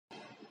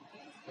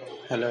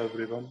Hello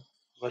everyone,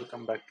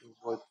 welcome back to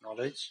Work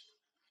Knowledge.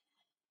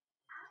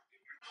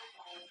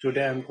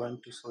 Today I'm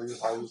going to show you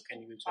how you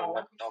can use your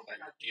laptop as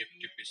a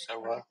TFTP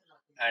server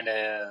and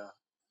a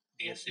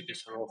DHCP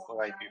server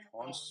for IP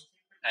phones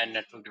and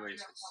network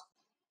devices.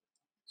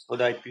 So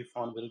the IP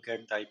phone will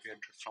get the IP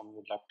address from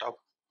your laptop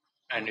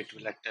and it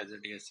will act as a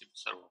DHCP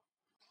server.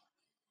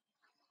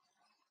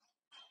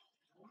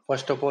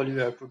 First of all, you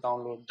have to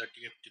download the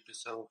TFTP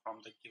server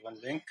from the given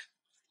link.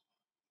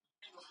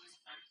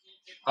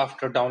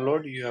 After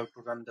download, you have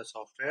to run the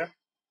software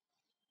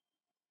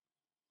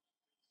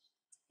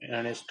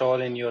and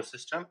install in your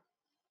system.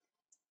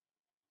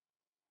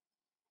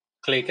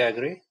 Click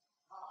agree.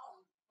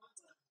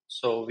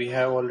 So we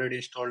have already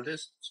installed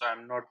this, so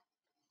I'm not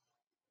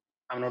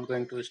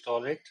going to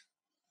install it.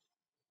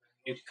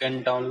 You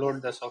can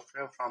download the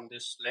software from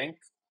this link.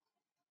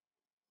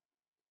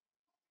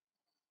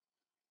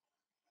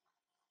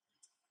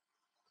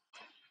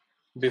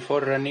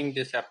 Before running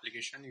this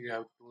application, you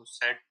have to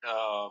set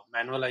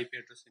manual IP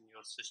address in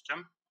your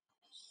system.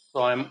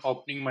 So I'm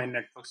opening my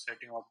network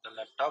setting of the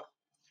laptop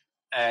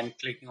and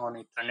clicking on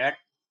Ethernet.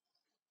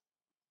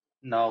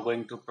 Now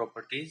going to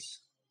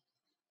properties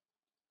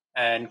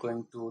and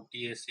going to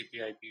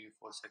DHCP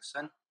IPv4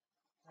 section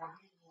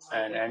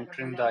and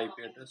entering the IP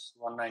address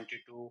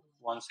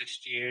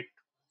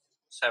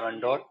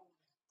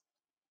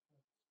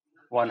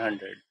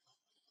 192.168.7.100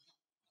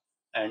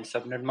 and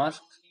subnet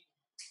mask.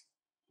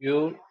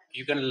 You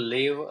can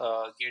leave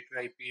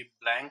gateway IP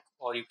blank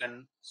or you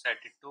can set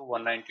it to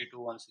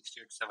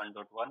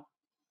 192.168.7.1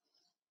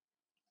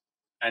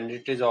 and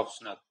it is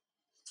optional.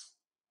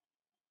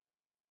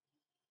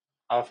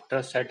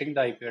 After setting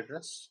the IP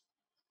address,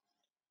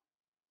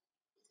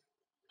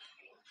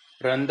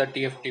 run the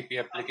TFTP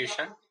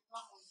application,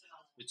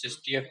 which is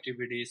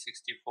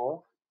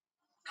TFTPD64,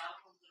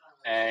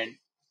 and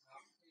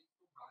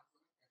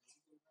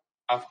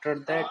after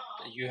that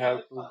you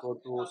have to go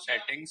to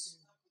settings,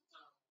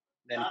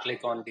 then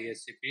click on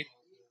DHCP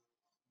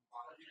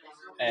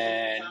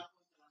and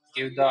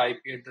give the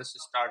IP address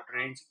start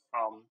range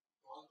from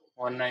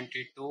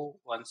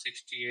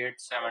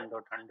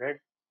 192.168.7.100.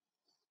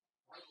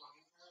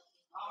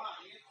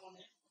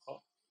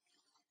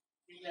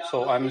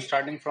 So I'm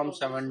starting from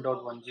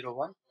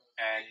 7.101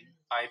 and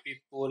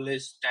IP pool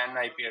is 10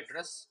 IP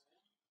address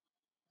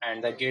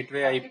and the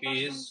gateway IP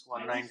is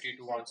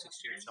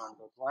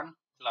 192.168.7.1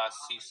 class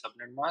C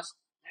subnet mask.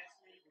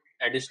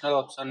 Additional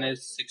option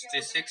is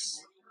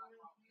 66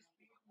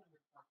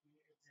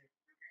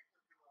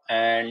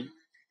 and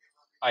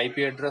IP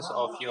address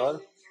of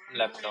your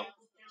laptop,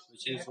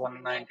 which is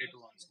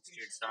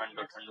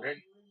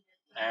 192.168.7.100,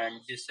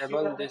 and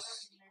disable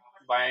this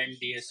bind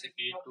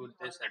DHCP to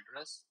this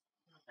address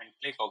and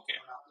click OK.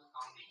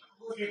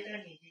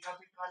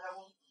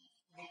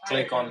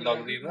 Click on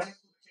log viewer.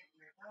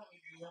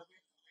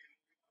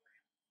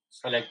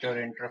 Select your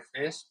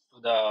interface to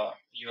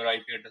your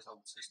IP address of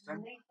the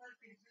system.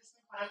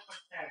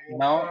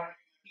 Now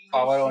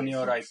power on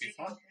your IP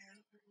phone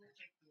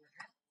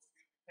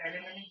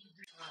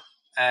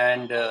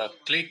and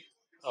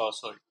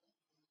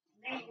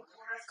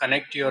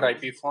connect your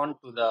IP phone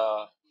to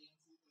the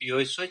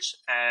PoE switch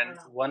and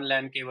one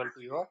LAN cable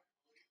to your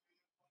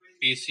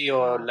PC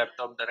or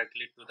laptop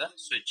directly to the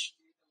switch.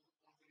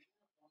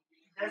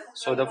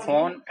 So the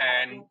phone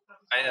and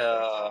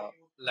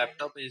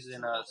laptop is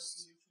in a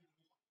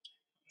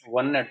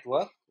one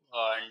network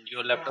and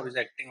your laptop is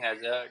acting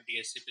as a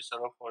DHCP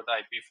server for the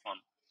IP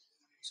phone.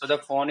 So the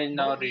phone is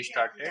now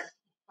restarted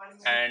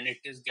and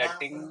it is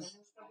getting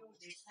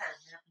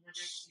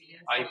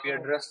IP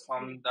address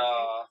from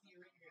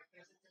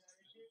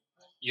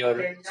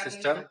your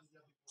system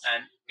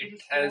and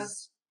it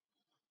has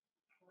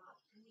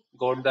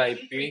got the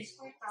IP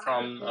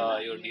from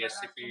your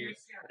DHCP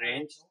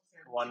range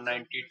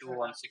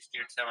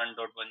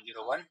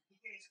 192.168.7.101.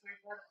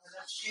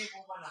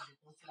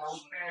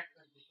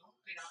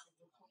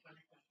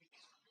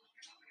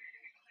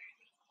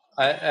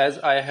 As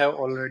I have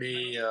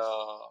already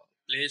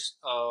placed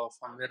a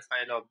firmware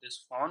file of this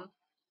phone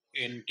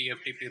in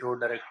TFTP root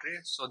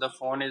directory, so the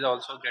phone is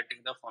also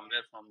getting the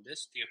firmware from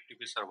this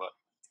TFTP server.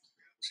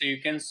 So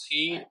you can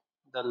see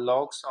the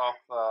logs of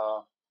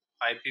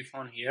IP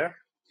phone here,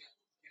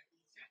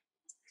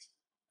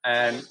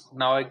 and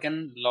now I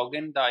can log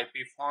in the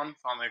IP phone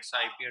from its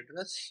IP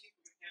address.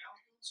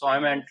 So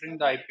I'm entering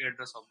the IP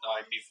address of the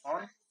IP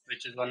phone,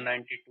 which is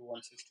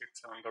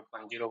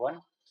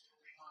 192.168.7.101,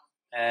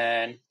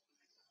 and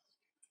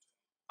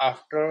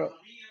after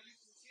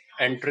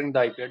entering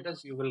the IP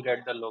address, you will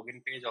get the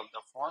login page of the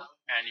phone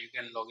and you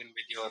can log in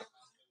with your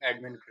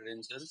admin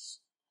credentials.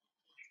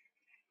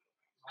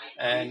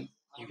 And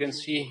you can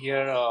see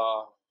here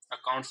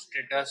account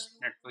status,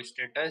 network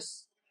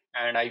status,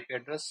 and IP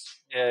address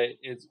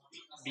is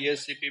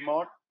DHCP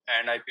mode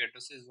and IP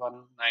address is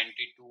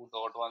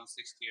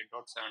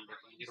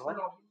 192.168.7.101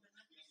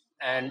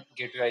 and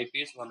gateway IP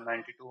is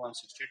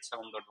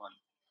 192.168.7.1.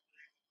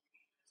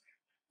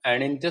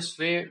 And in this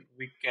way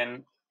we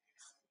can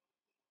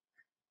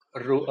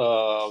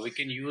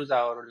use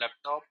our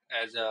laptop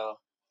as a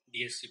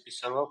DHCP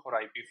server for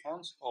IP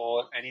phones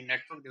or any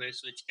network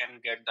device which can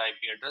get the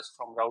IP address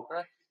from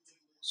router.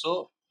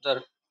 So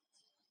the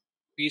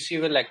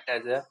PC will act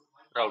as a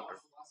router.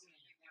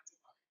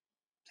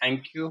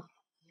 Thank you,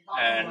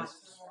 and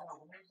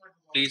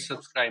please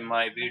subscribe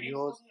my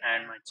videos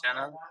and my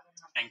channel.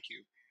 Thank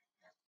you.